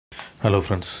Hello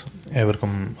friends,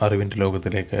 ഏവർക്കും അറിവിൻ്റെ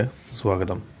ലോകത്തിലേക്ക്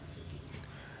സ്വാഗതം.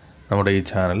 നമ്മുടെ ഈ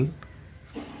ചാനൽ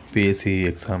PSC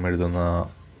എക്സാം എഴുതുന്ന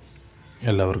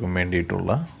എല്ലാവർക്കും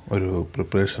വേണ്ടിയിട്ടുള്ള ഒരു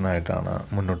പ്രിപ്പറേഷനായിട്ടാണ്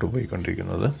മുന്നോട്ട്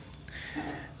പോയിക്കൊണ്ടിരിക്കുന്നത്.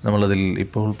 നമ്മളതിൽ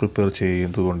ഇപ്പോൾ പ്രിപ്പയർ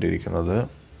ചെയ്തുകൊണ്ടിരിക്കുന്നത്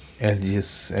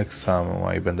LGS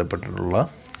എക്സാമുമായി ബന്ധപ്പെട്ടിട്ടുള്ള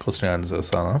ക്വസ്റ്റ്യൻ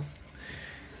ആൻസേഴ്സാണ്.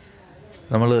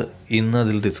 നമ്മൾ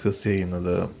ഇന്നതിൽ ഡിസ്കസ്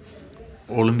ചെയ്യുന്നത്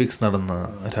ഒളിമ്പിക്സ് നടന്ന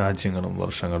രാജ്യങ്ങളും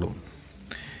വർഷങ്ങളും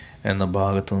എന്ന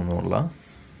ഭാഗത്തു നിന്നുള്ള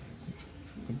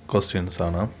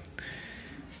ക്വസ്റ്റ്യൻസാണ്.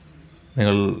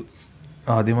 നിങ്ങൾ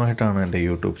ആദ്യമായിട്ടാണ് എൻ്റെ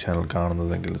യൂട്യൂബ് ചാനൽ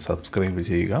കാണുന്നതെങ്കിൽ സബ്സ്ക്രൈബ്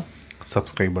ചെയ്യുക.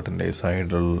 സബ്സ്ക്രൈബ് ബട്ടൻ്റെ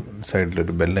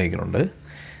സൈഡിലൊരു ബെല്ലൈക്കനുണ്ട്.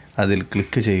 അതിൽ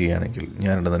ക്ലിക്ക് ചെയ്യുകയാണെങ്കിൽ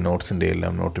ഞാനിടുന്ന നോട്ട്സിൻ്റെ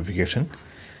എല്ലാം നോട്ടിഫിക്കേഷൻ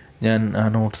ഞാൻ ആ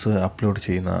നോട്ട്സ് അപ്ലോഡ്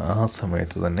ചെയ്യുന്ന ആ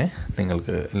സമയത്ത് തന്നെ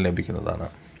നിങ്ങൾക്ക് ലഭിക്കുന്നതാണ്.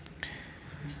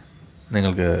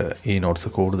 നിങ്ങൾക്ക് ഈ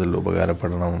നോട്ട്സ് കൂടുതൽ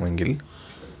ഉപകാരപ്പെടണമെങ്കിൽ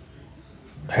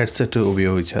ഹെഡ്സെറ്റ്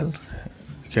ഉപയോഗിച്ചാൽ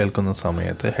കേൾക്കുന്ന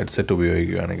സമയത്ത് ഹെഡ്സെറ്റ്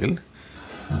ഉപയോഗിക്കുകയാണെങ്കിൽ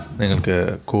നിങ്ങൾക്ക്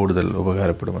കൂടുതൽ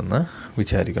ഉപകാരപ്പെടുമെന്ന്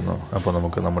വിചാരിക്കുന്നു. അപ്പോൾ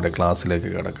നമുക്ക് നമ്മുടെ ക്ലാസ്സിലേക്ക്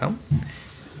കടക്കാം.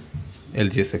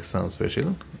 LGS എക്സാം സ്പെഷ്യൽ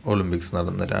ഒളിമ്പിക്സ്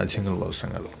നടന്ന രാജ്യങ്ങൾ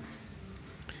വർഷങ്ങൾ.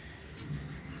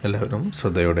 എല്ലാവരും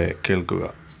ശ്രദ്ധയോടെ കേൾക്കുക.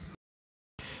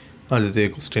 ആദ്യത്തെ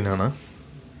ക്വസ്റ്റ്യനാണ്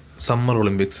സമ്മർ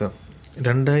ഒളിമ്പിക്സ്.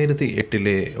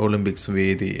 2008 ഒളിമ്പിക്സ്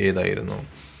വേദി ഏതായിരുന്നു?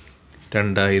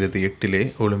 2008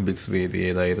 ഒളിമ്പിക്സ് വേദി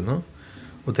ഏതായിരുന്നു?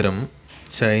 ഉത്തരം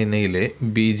ചൈനയിലെ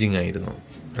ബീജിംഗ് ആയിരുന്നു.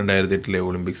 2008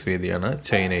 ഒളിമ്പിക്സ് വേദിയാണ്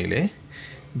ചൈനയിലെ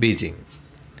ബീജിംഗ്.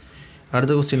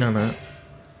 അടുത്ത ക്വസ്റ്റ്യനാണ്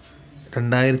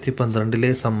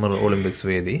 2012 സമ്മർ ഒളിമ്പിക്സ്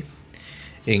വേദി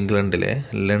ഇംഗ്ലണ്ടിലെ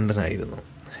ലണ്ടൻ ആയിരുന്നു.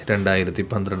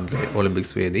 2012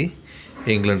 ഒളിമ്പിക്സ് വേദി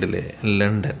ഇംഗ്ലണ്ടിലെ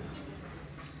ലണ്ടൻ.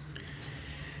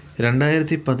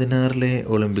 2016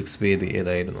 ഒളിമ്പിക്സ് വേദി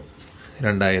ഏതായിരുന്നു?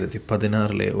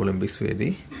 2016 ഒളിമ്പിക്സ് വേദി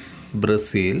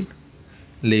ബ്രസീൽ,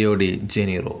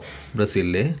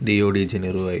 ബ്രസീലിലെ ലിയോ ഡി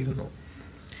ജനീറോ ആയിരുന്നു.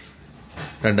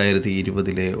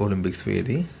 2020 ഒളിമ്പിക്സ്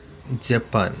വേദി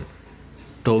ജപ്പാൻ,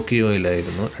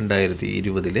 ടോക്കിയോയിലായിരുന്നു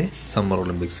 2020 സമ്മർ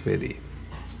ഒളിമ്പിക്സ് വേദി.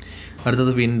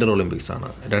 അടുത്തത് വിൻ്റർ ഒളിമ്പിക്സ് ആണ്.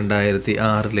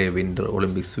 2006 വിൻ്റർ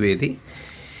ഒളിമ്പിക്സ് വേദി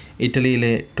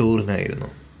ഇറ്റലിയിലെ ടൂറിനായിരുന്നു.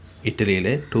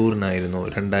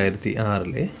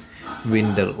 2006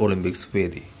 വിൻ്റർ ഒളിമ്പിക്സ്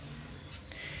വേദി.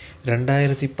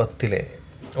 2010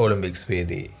 ഒളിമ്പിക്സ്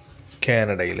വേദി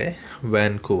കാനഡയിലെ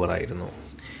വാൻകൂവർ ആയിരുന്നു.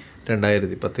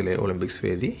 2010 ഒളിമ്പിക്സ്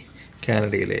വേദി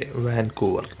കാനഡയിലെ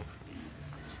വാൻകൂവർ.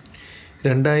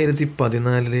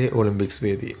 2014 ഒളിമ്പിക്സ്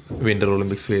വേദി വിൻ്റർ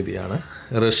ഒളിമ്പിക്സ് വേദിയാണ്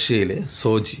റഷ്യയിലെ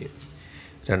സോജി.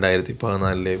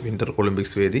 2014 വിൻ്റർ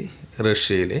ഒളിമ്പിക്സ് വേദി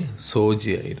റഷ്യയിലെ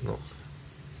സോജി ആയിരുന്നു.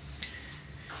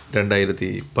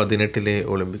 2018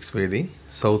 ഒളിമ്പിക്സ് വേദി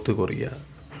സൗത്ത് കൊറിയ,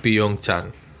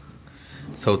 പിയോങ്ചാങ്.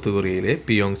 സൗത്ത് കൊറിയയിലെ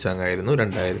പിയോങ്ചാങ് ആയിരുന്നു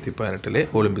 2018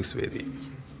 ഒളിമ്പിക്സ് വേദി.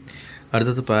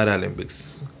 അടുത്തത് പാരാലിമ്പിക്സ്.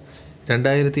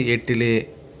 2008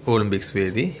 ഒളിമ്പിക്സ്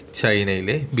വേദി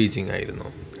ചൈനയിലെ ബീജിംഗ് ആയിരുന്നു.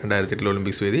 2008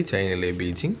 ഒളിമ്പിക്സ് വേദി ചൈനയിലെ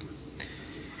ബീജിംഗ്.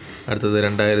 അടുത്തത്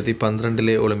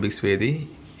 2012 ഒളിമ്പിക്സ് വേദി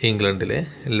ഇംഗ്ലണ്ടിലെ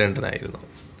ലണ്ടൻ ആയിരുന്നു.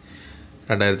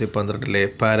 2012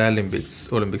 പാരാലിമ്പിക്സ്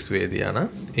ഒളിമ്പിക്സ് വേദിയാണ്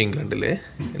ഇംഗ്ലണ്ടിലെ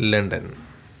ലണ്ടൻ.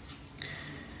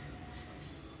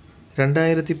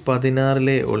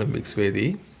 2016 ഒളിമ്പിക്സ് വേദി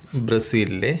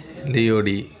ബ്രസീലിലെ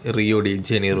റിയോ ഡി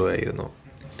ജനീറോ ആയിരുന്നു.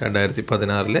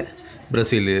 2016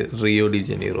 ബ്രസീലിലെ റിയോ ഡി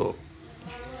ജനീറോ.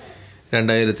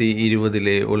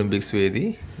 2020 ഒളിമ്പിക്സ് വേദി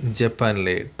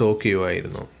ജപ്പാനിലെ ടോക്കിയോ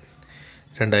ആയിരുന്നു.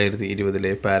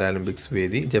 2020 പാരാലിമ്പിക്സ്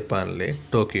വേദി ജപ്പാനിലെ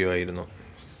ടോക്കിയോ ആയിരുന്നു.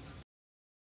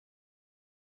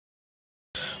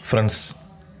 ഫ്രണ്ട്സ്,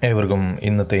 ഏവർക്കും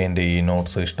ഇന്നത്തെ എൻ്റെ ഈ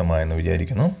നോട്ട്സ് ഇഷ്ടമായെന്ന്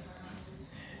വിചാരിക്കുന്നു.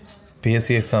 PSC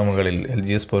എക്സാമുകളിൽ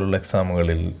LGS പോലുള്ള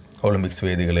എക്സാമുകളിൽ ഒളിമ്പിക്സ്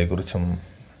വേദികളെക്കുറിച്ചും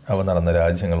അവ നടന്ന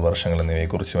രാജ്യങ്ങൾ, വർഷങ്ങൾ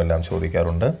എന്നിവയെക്കുറിച്ചുമെല്ലാം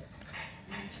ചോദിക്കാറുണ്ട്.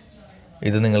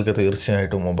 ഇത് നിങ്ങൾക്ക്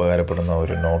തീർച്ചയായിട്ടും ഉപകാരപ്പെടുന്ന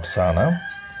ഒരു നോട്ട്സാണ്.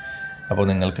 അപ്പോൾ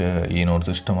നിങ്ങൾക്ക് ഈ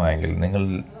നോട്ട്സ് ഇഷ്ടമായെങ്കിൽ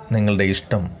നിങ്ങളുടെ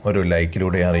ഇഷ്ടം ഒരു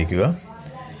ലൈക്കിലൂടെ അറിയിക്കുക.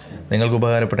 നിങ്ങൾക്ക്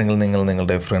ഉപകാരപ്പെട്ടെങ്കിൽ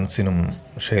നിങ്ങളുടെ ഫ്രണ്ട്സിനും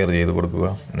ഷെയർ ചെയ്ത് കൊടുക്കുക.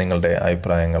 നിങ്ങളുടെ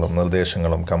അഭിപ്രായങ്ങളും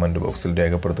നിർദ്ദേശങ്ങളും കമൻറ്റ് ബോക്സിൽ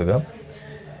രേഖപ്പെടുത്തുക.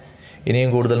 ഇനിയും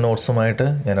കൂടുതൽ നോട്ട്സുമായിട്ട്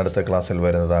ഞാൻ അടുത്ത ക്ലാസ്സിൽ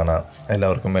വരുന്നതാണ്.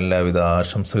 എല്ലാവർക്കും എല്ലാവിധ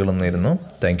ആശംസകളും നേരുന്നു.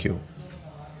 Thank you.